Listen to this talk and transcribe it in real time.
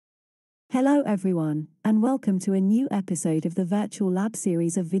Hello everyone, and welcome to a new episode of the Virtual Lab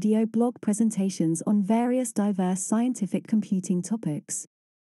series of video blog presentations on various diverse scientific computing topics.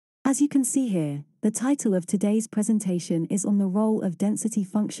 As you can see here, the title of today's presentation is on the role of density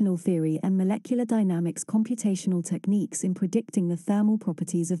functional theory and molecular dynamics computational techniques in predicting the thermal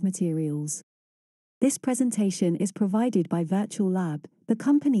properties of materials. This presentation is provided by Virtual Lab, the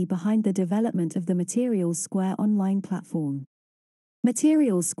company behind the development of the Materials Square online platform.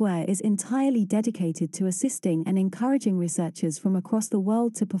 Materials Square is entirely dedicated to assisting and encouraging researchers from across the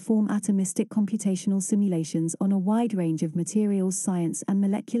world to perform atomistic computational simulations on a wide range of materials science and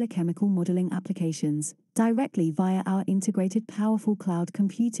molecular chemical modeling applications, directly via our integrated powerful cloud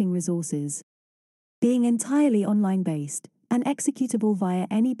computing resources. Being entirely online-based, and executable via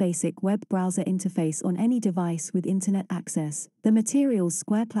any basic web browser interface on any device with internet access, the Materials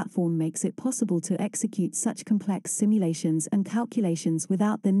Square platform makes it possible to execute such complex simulations and calculations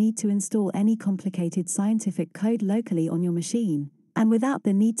without the need to install any complicated scientific code locally on your machine, and without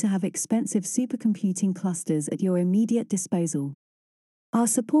the need to have expensive supercomputing clusters at your immediate disposal. Our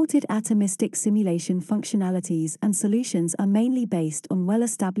supported atomistic simulation functionalities and solutions are mainly based on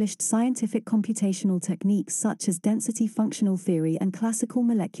well-established scientific computational techniques such as density functional theory and classical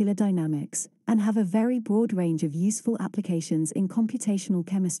molecular dynamics, and have a very broad range of useful applications in computational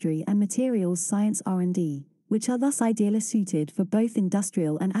chemistry and materials science R&D, which are thus ideally suited for both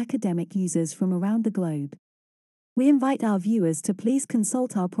industrial and academic users from around the globe. We invite our viewers to please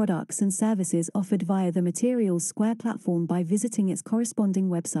consult our products and services offered via the Materials Square platform by visiting its corresponding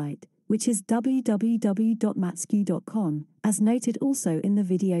website, which is www.matsq.com, as noted also in the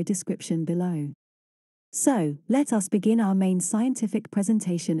video description below. So, let us begin our main scientific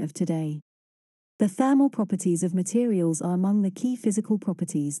presentation of today. The thermal properties of materials are among the key physical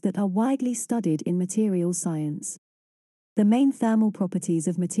properties that are widely studied in materials science. The main thermal properties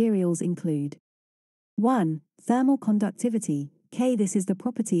of materials include 1. Thermal conductivity, K. This is the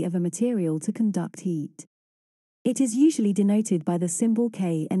property of a material to conduct heat. It is usually denoted by the symbol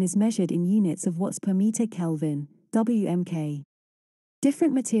K and is measured in units of watts per meter Kelvin, WMK.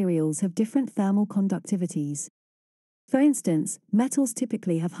 Different materials have different thermal conductivities. For instance, metals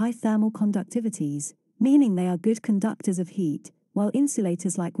typically have high thermal conductivities, meaning they are good conductors of heat, while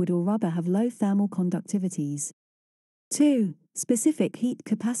insulators like wood or rubber have low thermal conductivities. 2. Specific heat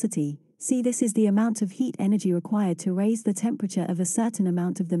capacity, C. This is the amount of heat energy required to raise the temperature of a certain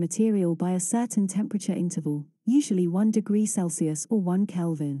amount of the material by a certain temperature interval, usually 1 degree Celsius or 1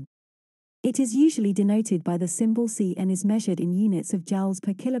 Kelvin. It is usually denoted by the symbol C and is measured in units of joules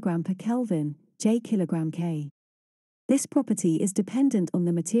per kilogram per Kelvin, J kilogram K. This property is dependent on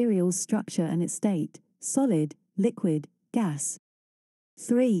the material's structure and its state, solid, liquid, gas.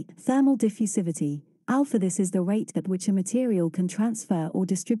 3. Thermal diffusivity, alpha. This is the rate at which a material can transfer or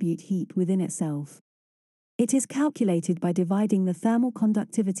distribute heat within itself. It is calculated by dividing the thermal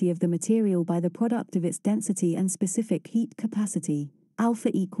conductivity of the material by the product of its density and specific heat capacity, alpha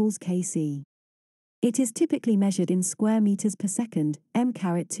equals Kc. It is typically measured in square meters per second,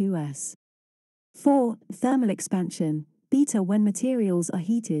 m²2s. 4. Thermal expansion, beta. When materials are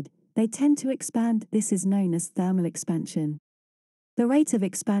heated, they tend to expand. This is known as thermal expansion. The rate of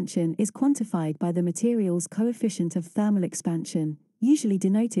expansion is quantified by the material's coefficient of thermal expansion, usually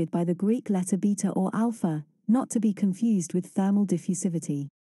denoted by the Greek letter beta or alpha, not to be confused with thermal diffusivity.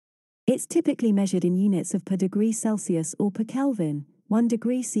 It's typically measured in units of per degree Celsius or per Kelvin, 1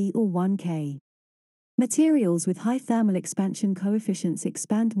 degree C or 1 K. Materials with high thermal expansion coefficients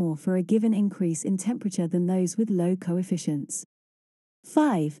expand more for a given increase in temperature than those with low coefficients.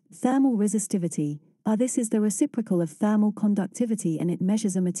 5. Thermal resistivity. This is the reciprocal of thermal conductivity and it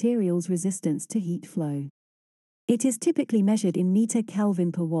measures a material's resistance to heat flow. It is typically measured in meter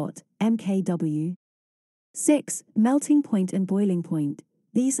Kelvin per watt, mkW. 6. Melting point and boiling point.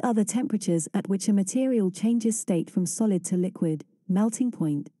 These are the temperatures at which a material changes state from solid to liquid, melting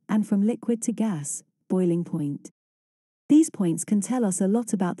point, and from liquid to gas, boiling point. These points can tell us a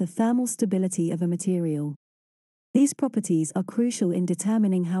lot about the thermal stability of a material. These properties are crucial in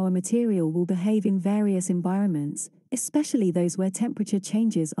determining how a material will behave in various environments, especially those where temperature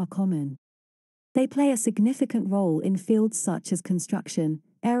changes are common. They play a significant role in fields such as construction,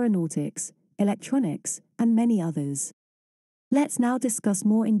 aeronautics, electronics, and many others. Let's now discuss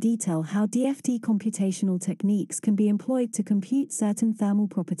more in detail how DFT computational techniques can be employed to compute certain thermal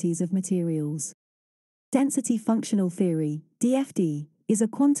properties of materials. Density functional theory, DFT, is a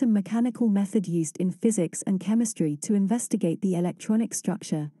quantum mechanical method used in physics and chemistry to investigate the electronic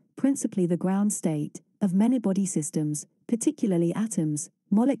structure, principally the ground state, of many body systems, particularly atoms,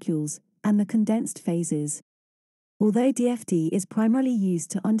 molecules, and the condensed phases. Although DFT is primarily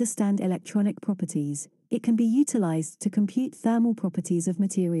used to understand electronic properties, it can be utilized to compute thermal properties of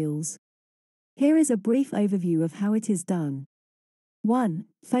materials. Here is a brief overview of how it is done. 1.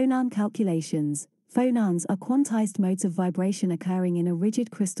 Phonon calculations. Phonons are quantized modes of vibration occurring in a rigid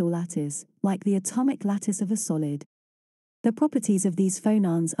crystal lattice, like the atomic lattice of a solid. The properties of these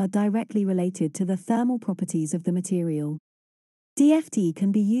phonons are directly related to the thermal properties of the material. DFT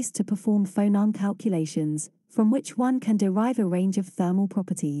can be used to perform phonon calculations, from which one can derive a range of thermal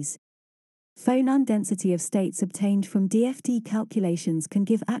properties. Phonon density of states obtained from DFT calculations can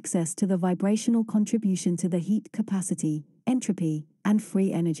give access to the vibrational contribution to the heat capacity, entropy, and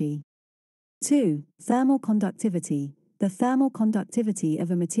free energy. 2. Thermal conductivity. The thermal conductivity of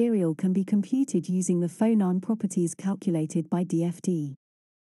a material can be computed using the phonon properties calculated by DFT.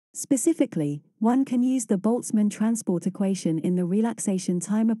 Specifically, one can use the Boltzmann transport equation in the relaxation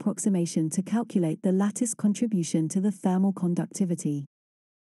time approximation to calculate the lattice contribution to the thermal conductivity.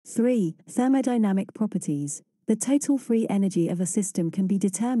 3. Thermodynamic properties. The total free energy of a system can be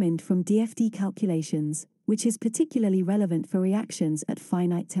determined from DFT calculations, which is particularly relevant for reactions at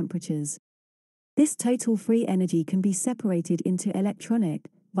finite temperatures. This total free energy can be separated into electronic,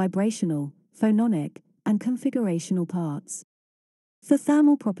 vibrational, phononic, and configurational parts. For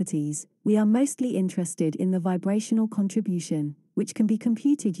thermal properties, we are mostly interested in the vibrational contribution, which can be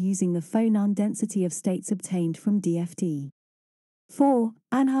computed using the phonon density of states obtained from DFT. 4.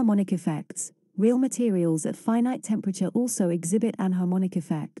 Anharmonic effects. Real materials at finite temperature also exhibit anharmonic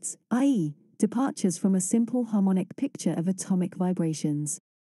effects, i.e., departures from a simple harmonic picture of atomic vibrations.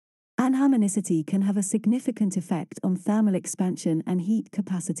 Anharmonicity can have a significant effect on thermal expansion and heat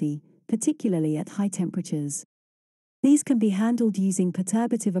capacity, particularly at high temperatures. These can be handled using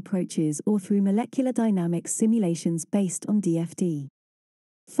perturbative approaches or through molecular dynamics simulations based on DFT.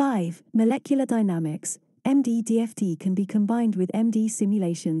 5. Molecular dynamics. MD-DFT can be combined with MD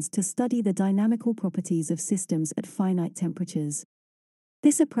simulations to study the dynamical properties of systems at finite temperatures.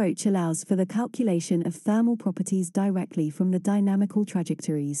 This approach allows for the calculation of thermal properties directly from the dynamical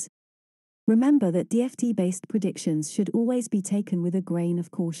trajectories. Remember that DFT-based predictions should always be taken with a grain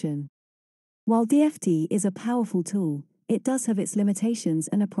of caution. While DFT is a powerful tool, it does have its limitations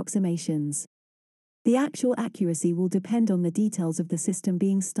and approximations. The actual accuracy will depend on the details of the system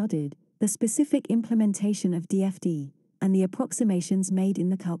being studied, the specific implementation of DFT, and the approximations made in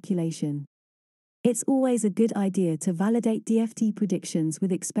the calculation. It's always a good idea to validate DFT predictions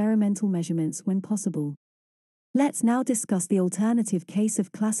with experimental measurements when possible. Let's now discuss the alternative case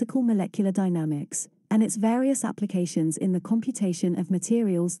of classical molecular dynamics and its various applications in the computation of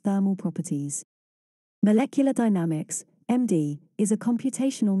materials' thermal properties. Molecular dynamics, MD, is a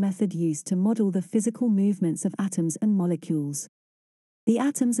computational method used to model the physical movements of atoms and molecules. The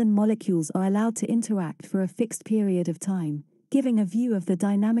atoms and molecules are allowed to interact for a fixed period of time, giving a view of the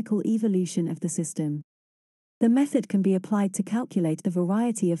dynamical evolution of the system. The method can be applied to calculate the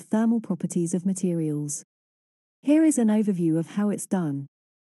variety of thermal properties of materials. Here is an overview of how it's done.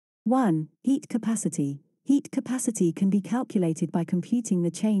 1. Heat capacity. Heat capacity can be calculated by computing the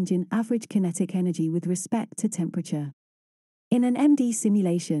change in average kinetic energy with respect to temperature. In an MD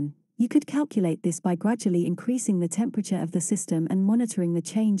simulation, you could calculate this by gradually increasing the temperature of the system and monitoring the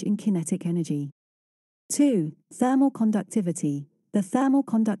change in kinetic energy. 2. Thermal conductivity. The thermal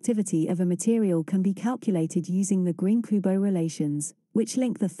conductivity of a material can be calculated using the Green-Kubo relations, which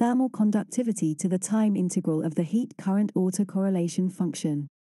link the thermal conductivity to the time integral of the heat-current autocorrelation function.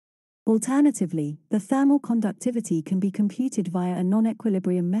 Alternatively, the thermal conductivity can be computed via a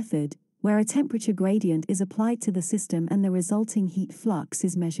non-equilibrium method, where a temperature gradient is applied to the system and the resulting heat flux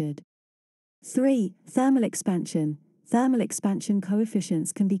is measured. 3. Thermal expansion. Thermal expansion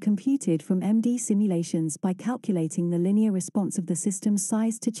coefficients can be computed from MD simulations by calculating the linear response of the system's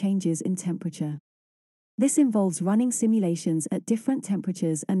size to changes in temperature. This involves running simulations at different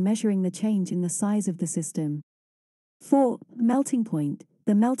temperatures and measuring the change in the size of the system. 4. Melting point.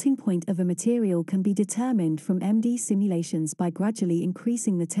 The melting point of a material can be determined from MD simulations by gradually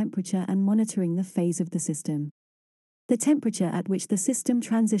increasing the temperature and monitoring the phase of the system. The temperature at which the system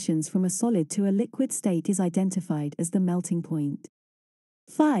transitions from a solid to a liquid state is identified as the melting point.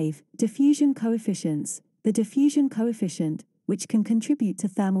 5. Diffusion coefficients. The diffusion coefficient, which can contribute to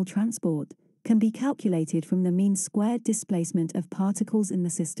thermal transport, can be calculated from the mean squared displacement of particles in the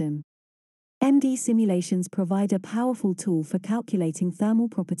system. MD simulations provide a powerful tool for calculating thermal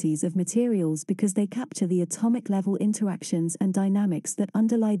properties of materials because they capture the atomic level interactions and dynamics that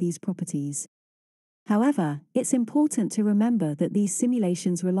underlie these properties. However, it's important to remember that these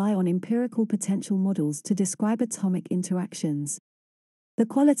simulations rely on empirical potential models to describe atomic interactions. The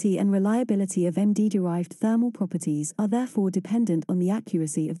quality and reliability of MD-derived thermal properties are therefore dependent on the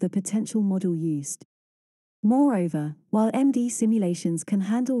accuracy of the potential model used. Moreover, while MD simulations can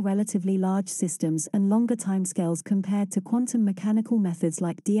handle relatively large systems and longer timescales compared to quantum mechanical methods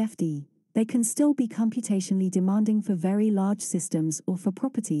like DFT, they can still be computationally demanding for very large systems or for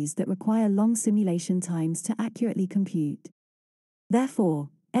properties that require long simulation times to accurately compute. Therefore,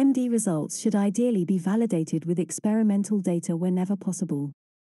 MD results should ideally be validated with experimental data whenever possible.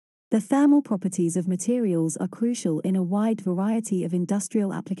 The thermal properties of materials are crucial in a wide variety of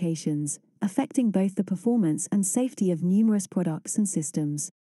industrial applications, affecting both the performance and safety of numerous products and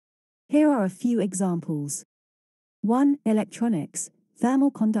systems. Here are a few examples. 1. Electronics.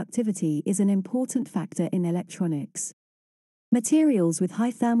 Thermal conductivity is an important factor in electronics. Materials with high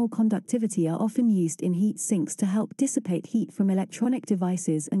thermal conductivity are often used in heat sinks to help dissipate heat from electronic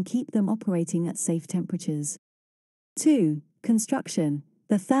devices and keep them operating at safe temperatures. 2. Construction.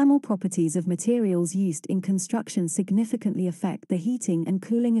 The thermal properties of materials used in construction significantly affect the heating and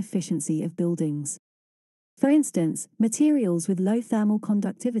cooling efficiency of buildings. For instance, materials with low thermal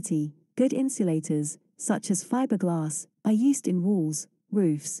conductivity, good insulators, such as fiberglass, are used in walls,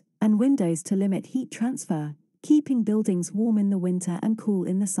 roofs, and windows to limit heat transfer, keeping buildings warm in the winter and cool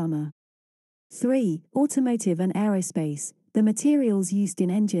in the summer. 3. Automotive and aerospace. The materials used in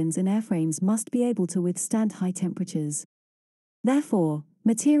engines and airframes must be able to withstand high temperatures. Therefore,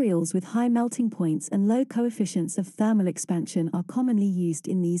 materials with high melting points and low coefficients of thermal expansion are commonly used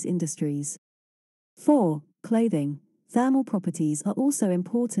in these industries. 4. Clothing. Thermal properties are also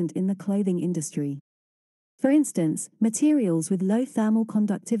important in the clothing industry. For instance, materials with low thermal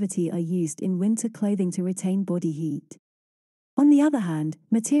conductivity are used in winter clothing to retain body heat. On the other hand,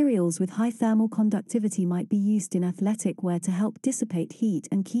 materials with high thermal conductivity might be used in athletic wear to help dissipate heat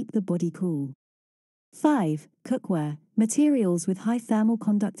and keep the body cool. 5. Cookware. Materials with high thermal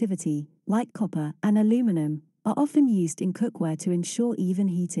conductivity, like copper and aluminum, are often used in cookware to ensure even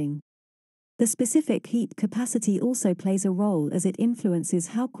heating. The specific heat capacity also plays a role as it influences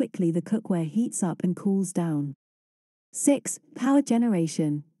how quickly the cookware heats up and cools down. 6. Power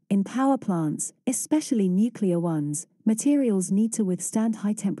generation. In power plants, especially nuclear ones, materials need to withstand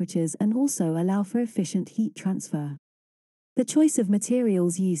high temperatures and also allow for efficient heat transfer. The choice of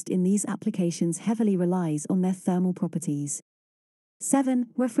materials used in these applications heavily relies on their thermal properties. 7.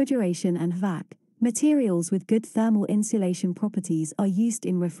 Refrigeration and vac. Materials with good thermal insulation properties are used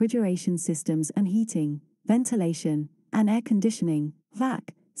in refrigeration systems and heating, ventilation, and air conditioning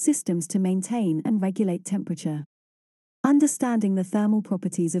 (vac) systems to maintain and regulate temperature. Understanding the thermal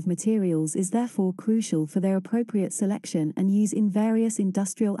properties of materials is therefore crucial for their appropriate selection and use in various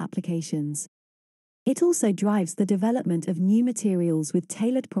industrial applications. It also drives the development of new materials with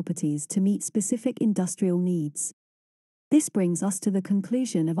tailored properties to meet specific industrial needs. This brings us to the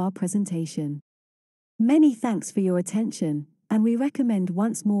conclusion of our presentation. Many thanks for your attention, and we recommend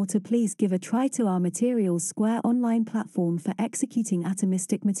once more to please give a try to our Materials Square online platform for executing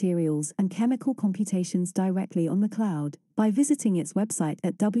atomistic materials and chemical computations directly on the cloud by visiting its website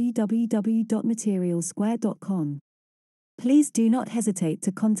at www.materialsquare.com. Please do not hesitate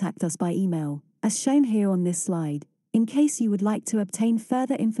to contact us by email, as shown here on this slide, in case you would like to obtain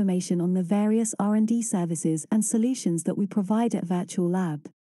further information on the various R&D services and solutions that we provide at Virtual Lab.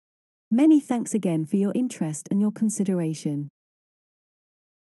 Many thanks again for your interest and your consideration.